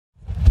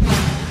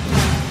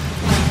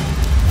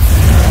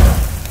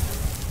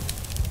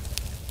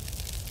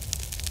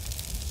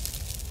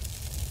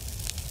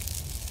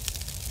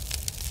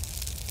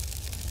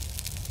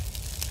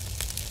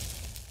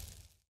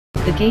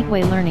The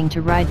gateway learning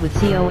to ride with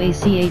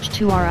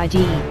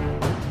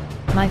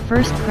Coach2Ride. My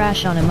first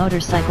crash on a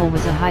motorcycle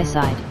was a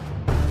highside.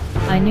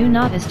 I knew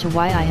not as to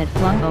why I had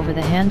flung over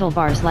the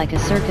handlebars like a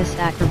circus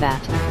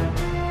acrobat.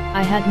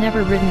 I had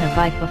never ridden a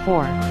bike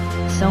before,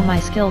 so my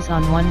skills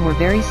on one were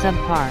very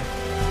subpar.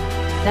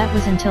 That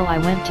was until I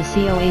went to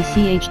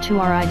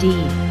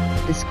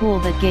Coach2Ride, the school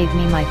that gave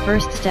me my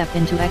first step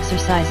into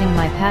exercising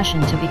my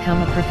passion to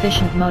become a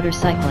proficient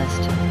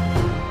motorcyclist.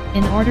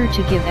 In order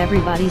to give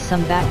everybody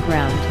some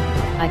background,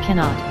 I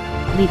cannot,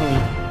 legally,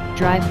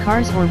 drive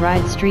cars or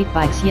ride street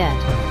bikes yet,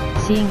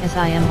 seeing as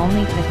I am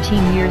only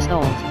 15 years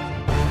old.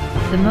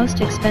 The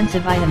most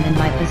expensive item in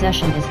my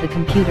possession is the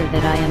computer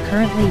that I am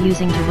currently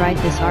using to write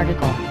this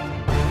article.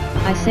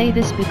 I say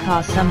this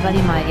because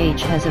somebody my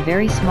age has a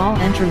very small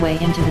entryway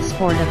into the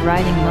sport of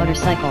riding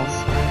motorcycles.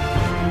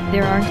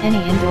 There aren't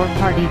any indoor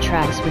party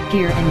tracks with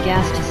gear and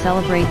gas to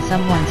celebrate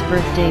someone's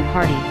birthday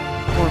party,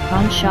 or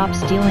pawn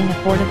shops dealing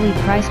affordably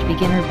priced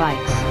beginner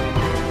bikes.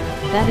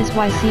 That is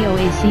why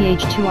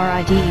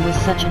Coach2Ride was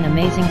such an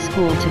amazing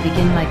school to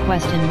begin my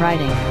quest in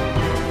riding.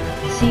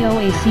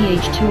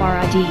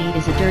 Coach2Ride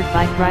is a dirt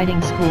bike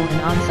riding school in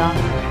Onsa,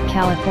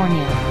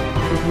 California,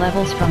 with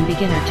levels from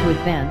beginner to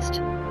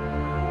advanced.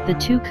 The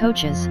two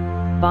coaches,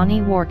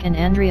 Bonnie Wark and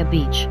Andrea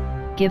Beach,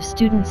 give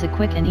students a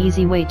quick and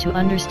easy way to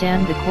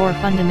understand the core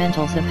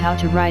fundamentals of how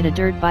to ride a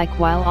dirt bike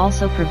while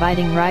also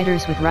providing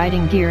riders with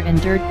riding gear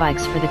and dirt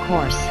bikes for the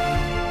course.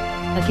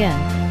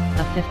 Again,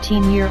 a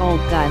 15-year-old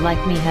guy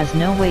like me has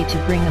no way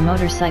to bring a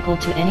motorcycle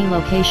to any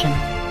location,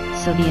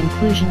 so the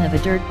inclusion of a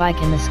dirt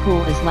bike in the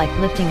school is like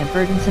lifting a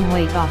burdensome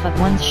weight off of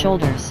one's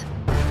shoulders.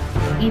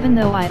 Even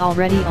though I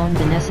already owned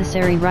the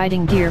necessary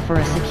riding gear for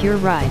a secure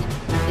ride,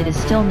 it is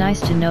still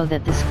nice to know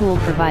that the school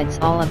provides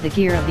all of the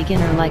gear a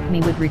beginner like me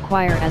would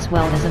require as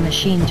well as a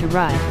machine to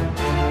ride.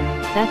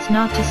 That's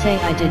not to say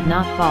I did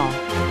not fall.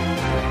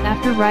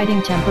 After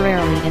riding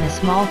temporarily in a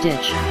small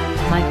ditch,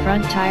 my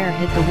front tire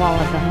hit the wall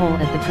of the hole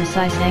at the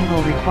precise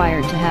angle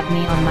required to have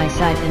me on my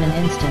side in an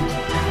instant.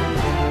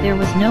 There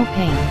was no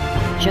pain,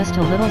 just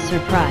a little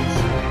surprise.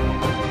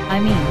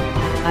 I mean,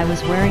 I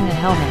was wearing a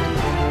helmet,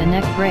 a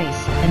neck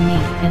brace, and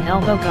knee and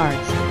elbow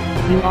guards.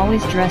 You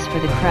always dress for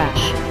the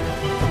crash.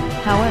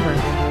 However,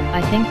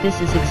 I think this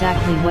is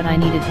exactly what I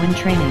needed when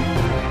training.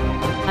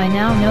 I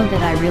now know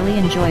that I really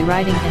enjoy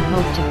riding and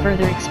hope to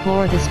further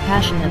explore this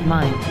passion of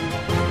mine.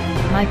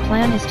 My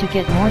plan is to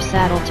get more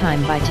saddle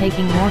time by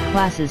taking more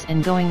classes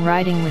and going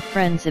riding with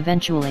friends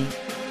eventually.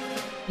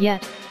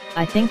 Yet,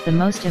 I think the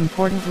most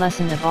important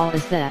lesson of all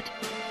is that,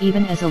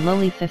 even as a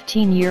lowly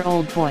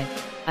 15-year-old boy,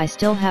 I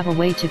still have a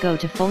way to go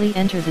to fully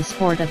enter the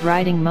sport of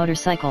riding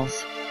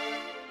motorcycles.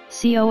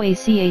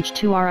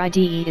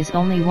 Coach2Ride is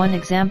only one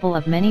example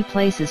of many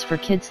places for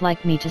kids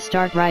like me to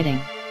start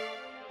riding.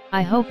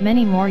 I hope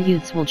many more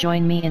youths will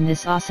join me in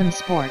this awesome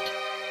sport.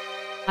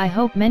 I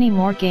hope many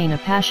more gain a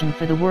passion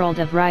for the world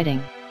of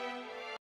riding.